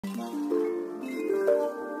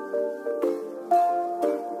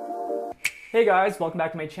Hey guys, welcome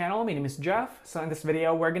back to my channel. My name is Jeff. So in this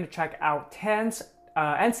video, we're gonna check out Ten's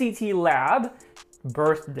NCT Lab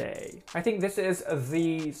Birthday. I think this is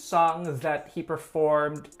the song that he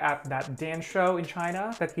performed at that dance show in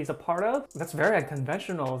China that he's a part of. That's very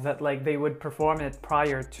unconventional that like they would perform it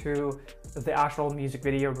prior to the actual music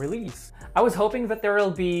video release. I was hoping that there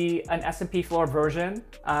will be an SMP floor version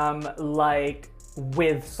like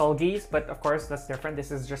with Seulgi's, but of course that's different.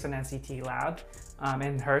 This is just an NCT Lab.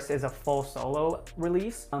 And hers is a full solo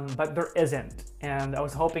release, but there isn't. And I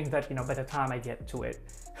was hoping that, you know, by the time I get to it,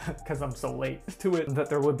 because I'm so late to it, that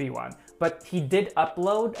there would be one. But he did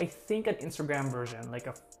upload, I think, an Instagram version, like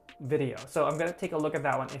a video. So I'm gonna take a look at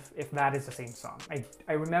that one if that is the same song.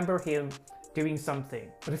 I remember him doing something,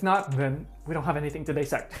 but if not, then we don't have anything to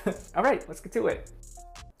dissect. All right, let's get to it.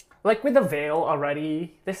 Like with the veil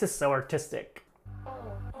already, this is so artistic.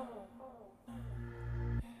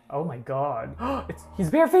 Oh my god. He's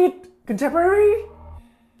bare feet! Contemporary?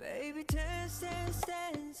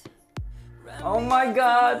 Oh my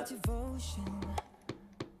god!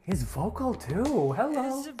 His vocal too!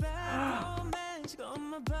 Hello!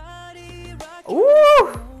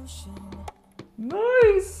 Ooh!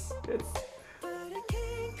 Nice!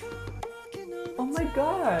 Oh my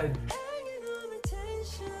god!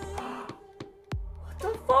 What the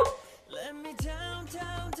fuck?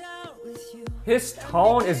 His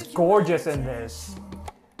tone is gorgeous in this.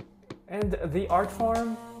 And the art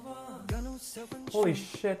form? Holy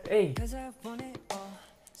shit, hey.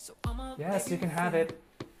 Yes, you can have it.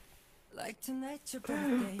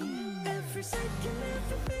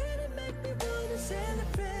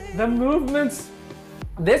 The movements.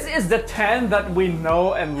 This is the Ten that we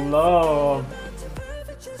know and love.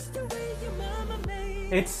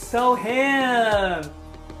 It's so him.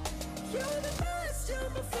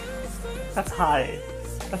 That's high.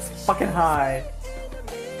 That's fucking high.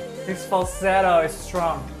 His falsetto is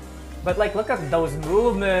strong. But like, look at those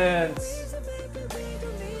movements.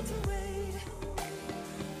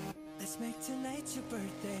 Let's make tonight your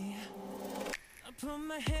birthday. I put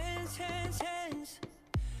my hands.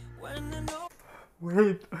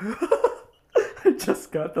 Wait. I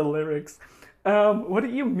just got the lyrics. What do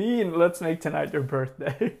you mean, let's make tonight your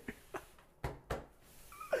birthday?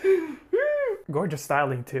 Gorgeous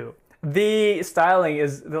styling too. The styling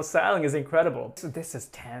is incredible. So this is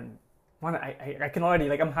Ten. I can already,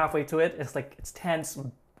 like, I'm halfway to it. It's like it's Ten's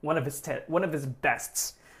one of his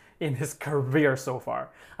bests in his career so far.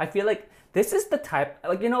 I feel like this is the type,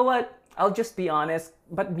 like, you know what? I'll just be honest,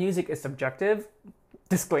 but music is subjective.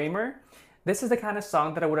 Disclaimer. This is the kind of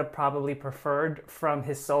song that I would have probably preferred from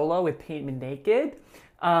his solo with Paint Me Naked.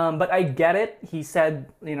 But I get it. He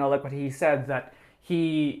said, you know, like what he said, that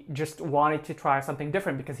he just wanted to try something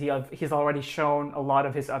different because he's already shown a lot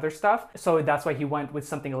of his other stuff. So that's why he went with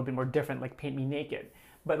something a little bit more different, like Paint Me Naked.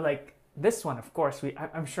 But like this one, of course,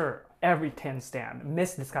 I'm sure every Ten stan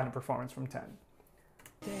missed this kind of performance from Ten.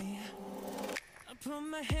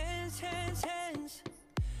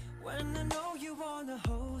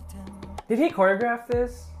 Did he choreograph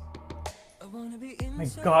this? My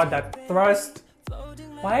god, that thrust.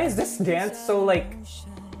 Why is this dance so like...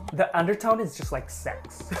 The undertone is just like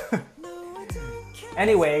sex.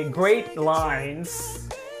 Anyway, great lines.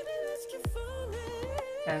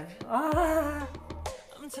 And,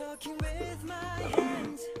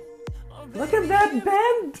 look at that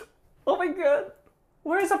bend! Oh my god.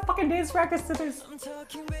 Where's the fucking dance practice to this?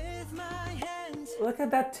 Look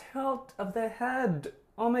at that tilt of the head.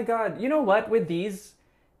 Oh my god. You know what? With these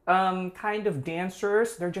kind of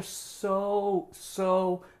dancers, they're just so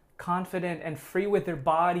confident and free with their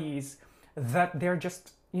bodies that they're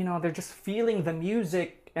just, you know, they're just feeling the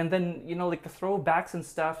music, and then, you know, like the throwbacks and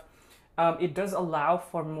stuff, it does allow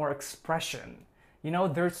for more expression. You know,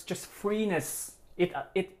 there's just freeness.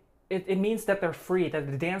 It means that they're free, that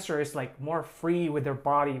the dancer is like more free with their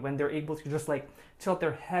body when they're able to just like tilt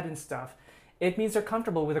their head and stuff. It means they're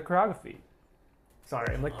comfortable with the choreography.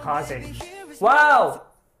 Sorry, I'm like pausing. Wow!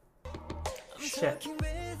 Shit.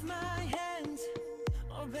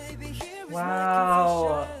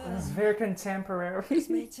 Wow, that's very contemporary.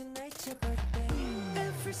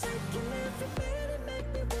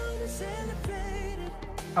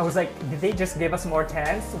 I was like, did they just give us more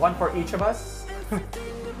Tens? One for each of us?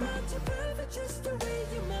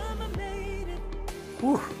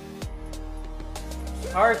 Whew.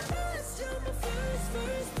 Art.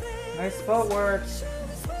 Nice footwork.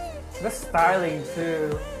 The styling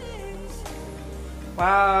too.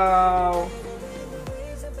 Wow.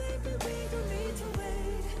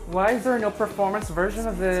 Why is there no performance version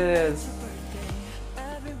of this?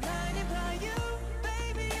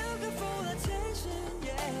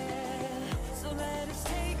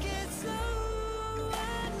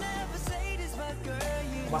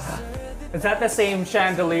 Wow. Is that the same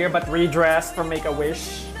chandelier but redressed from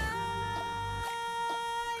Make-A-Wish?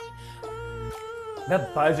 The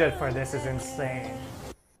budget for this is insane.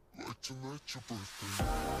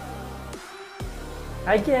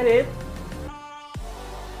 I get it.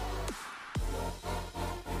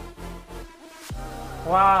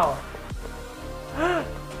 Wow.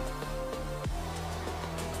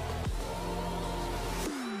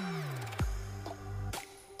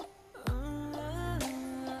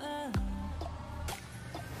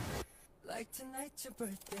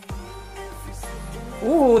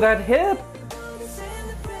 Ooh, that hip!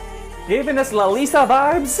 Giving us La Lisa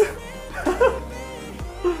vibes!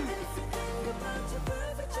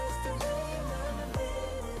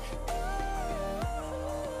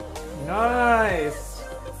 Nice!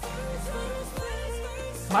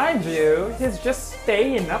 Mind you, he's just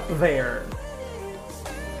staying up there.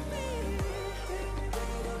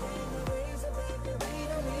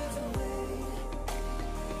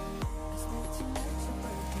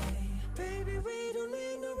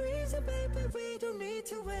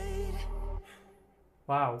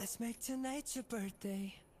 Wow. Let's make tonight your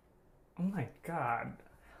birthday. Oh my god.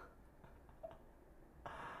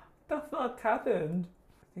 What the fuck happened?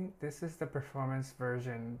 I think this is the performance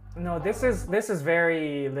version. No, this is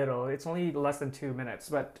very little. It's only less than 2 minutes,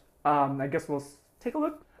 but I guess we'll take a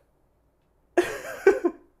look.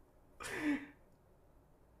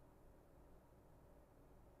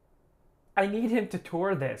 I need him to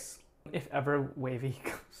tour this if ever Wavy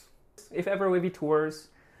comes. If ever Wavy tours,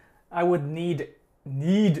 I would need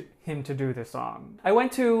him to do this song. I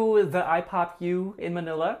went to the iPopU in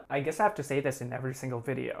Manila. I guess I have to say this in every single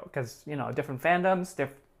video because, you know, different fandoms,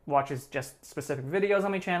 watches just specific videos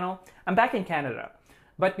on my channel. I'm back in Canada.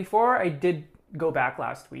 But before I did go back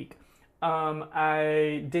last week,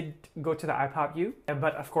 I did go to the iPopU.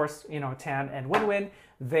 But of course, you know, Tan and Winwin,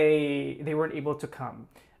 they weren't able to come.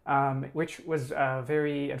 Which was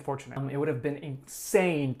very unfortunate. It would have been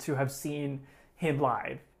insane to have seen him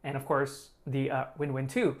live. And of course, the Winwin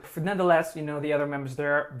too. Nonetheless, you know, the other members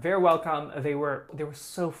there, very welcome. They were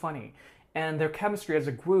so funny. And their chemistry as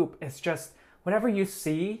a group is just, whatever you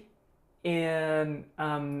see in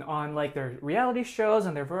on like their reality shows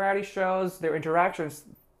and their variety shows, their interactions,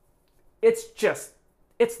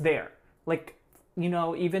 it's there. Like, you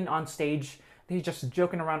know, even on stage, they're just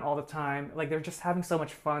joking around all the time. Like, they're just having so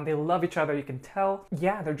much fun. They love each other, you can tell.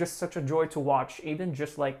 Yeah, they're just such a joy to watch, even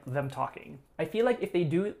just like them talking. I feel like if they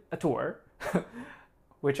do a tour,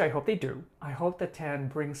 which I hope they do, I hope that Tan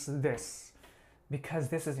brings this, because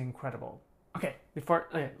this is incredible. Okay,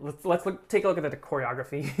 let's take a look at the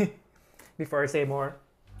choreography before I say more.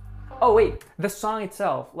 Oh wait, the song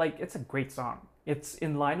itself, like, it's a great song. It's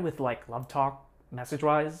in line with like Love Talk,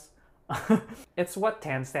 message-wise. It's what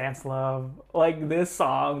Tan stands love. Like, this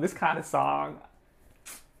song, this kind of song.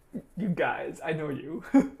 You guys, I know you.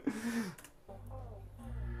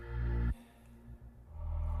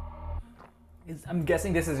 I'm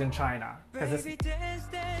guessing this is in China. Baby, dance,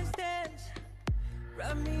 dance, dance.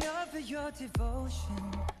 Run me over your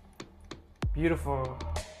devotion. Beautiful.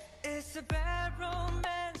 It's a bad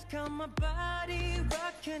romance. Got my body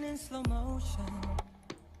rocking in slow motion.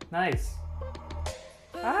 Nice.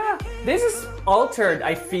 Ah, this is altered,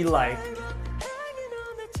 I feel like.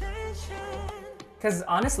 Because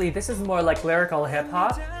honestly, this is more like lyrical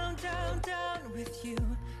hip-hop.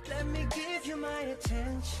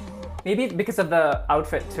 Maybe because of the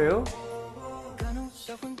outfit too.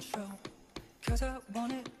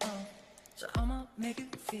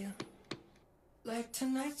 Like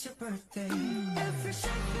tonight's your birthday. Every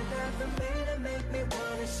second ever made it make me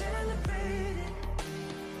wanna celebrate it.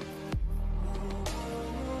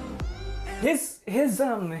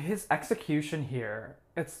 His execution here,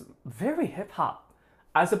 it's very hip-hop,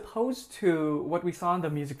 as opposed to what we saw in the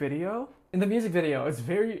music video. In the music video, it's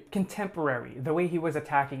very contemporary, the way he was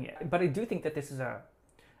attacking it. But I do think that this is a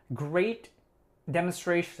great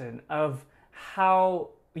demonstration of how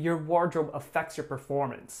your wardrobe affects your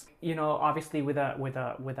performance. You know, obviously with a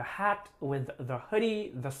hat, with the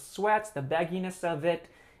hoodie, the sweats, the bagginess of it,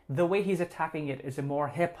 the way he's attacking it is a more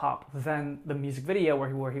hip-hop than the music video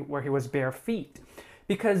where he was bare feet.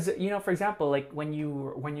 Because, you know, for example, like when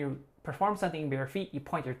you perform something bare feet, you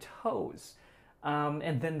point your toes.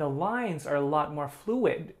 And then the lines are a lot more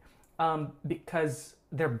fluid because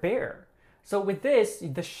they're bare. So with this,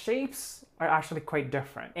 the shapes are actually quite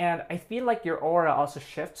different. And I feel like your aura also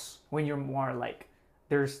shifts when you're more like,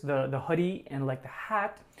 there's the hoodie and like the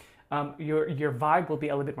hat. Your vibe will be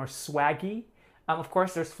a little bit more swaggy. Of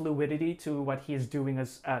course, there's fluidity to what he's doing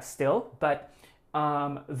as still, but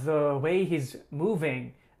the way he's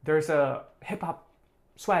moving, there's a hip-hop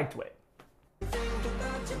swag to it.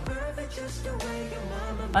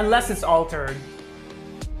 Unless it's altered.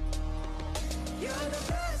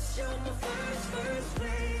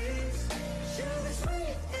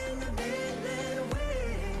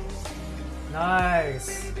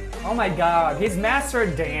 Nice. Oh my god, he's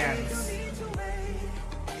mastered dance.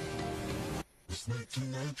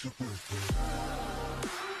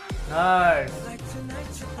 Nice.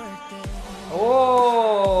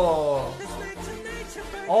 Oh.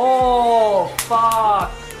 Oh,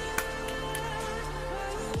 fuck.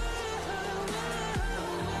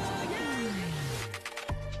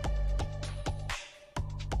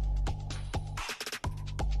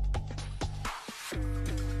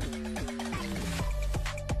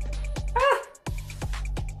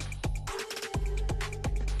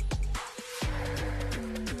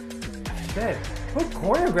 Shit, who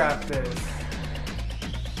choreographed this?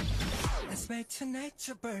 Let's make tonight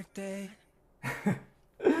your birthday.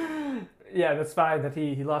 Yeah, that's fine that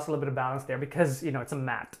he lost a little bit of balance there because, you know, it's a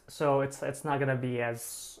mat. So it's not gonna be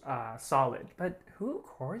as solid. But who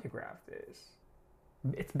choreographed this?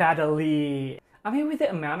 It's Badali. I mean, with the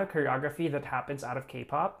amount of choreography that happens out of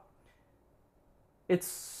K-pop, it's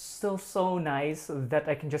still so nice that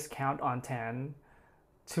I can just count on 10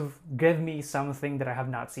 to give me something that I have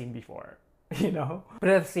not seen before, you know? But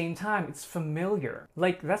at the same time, it's familiar.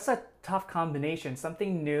 Like, that's a tough combination.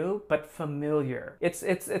 Something new, but familiar.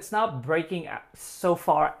 It's not breaking so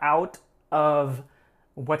far out of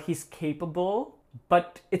what he's capable,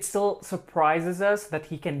 but it still surprises us that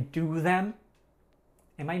he can do them.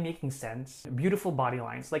 Am I making sense? Beautiful body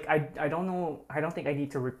lines. Like, I don't know, I don't think I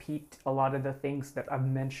need to repeat a lot of the things that I've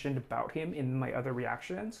mentioned about him in my other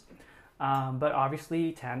reactions. But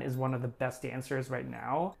obviously, Ten is one of the best dancers right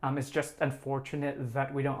now. It's just unfortunate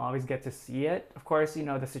that we don't always get to see it. Of course, you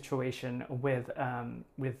know, the situation with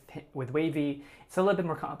WayV, it's a little bit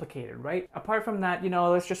more complicated, right? Apart from that, you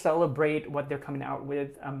know, let's just celebrate what they're coming out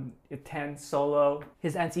with. Ten solo,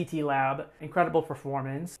 his NCT Lab, incredible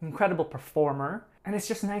performance, incredible performer, and it's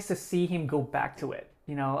just nice to see him go back to it.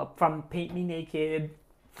 You know, from Paint Me Naked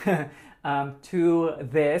to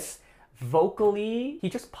this. Vocally, he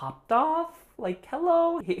just popped off. Like,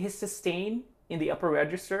 hello. His sustain in the upper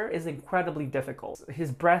register is incredibly difficult.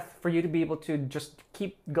 His breath, for you to be able to just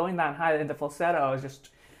keep going that high in the falsetto is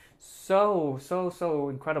just so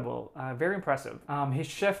incredible. Very impressive. His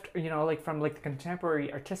shift, you know, like from like the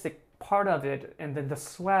contemporary artistic part of it, and then the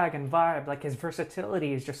swag and vibe, like his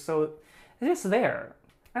versatility is just so, it's just there.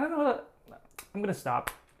 I don't know. I'm gonna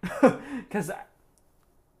stop because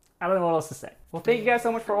I don't know what else to say. Well, thank you guys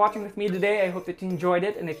so much for watching with me today. I hope that you enjoyed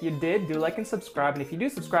it. And if you did, do like and subscribe. And if you do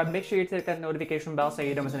subscribe, make sure you hit that notification bell so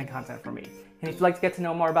you don't miss any content from me. And if you'd like to get to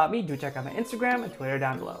know more about me, do check out my Instagram and Twitter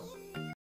down below.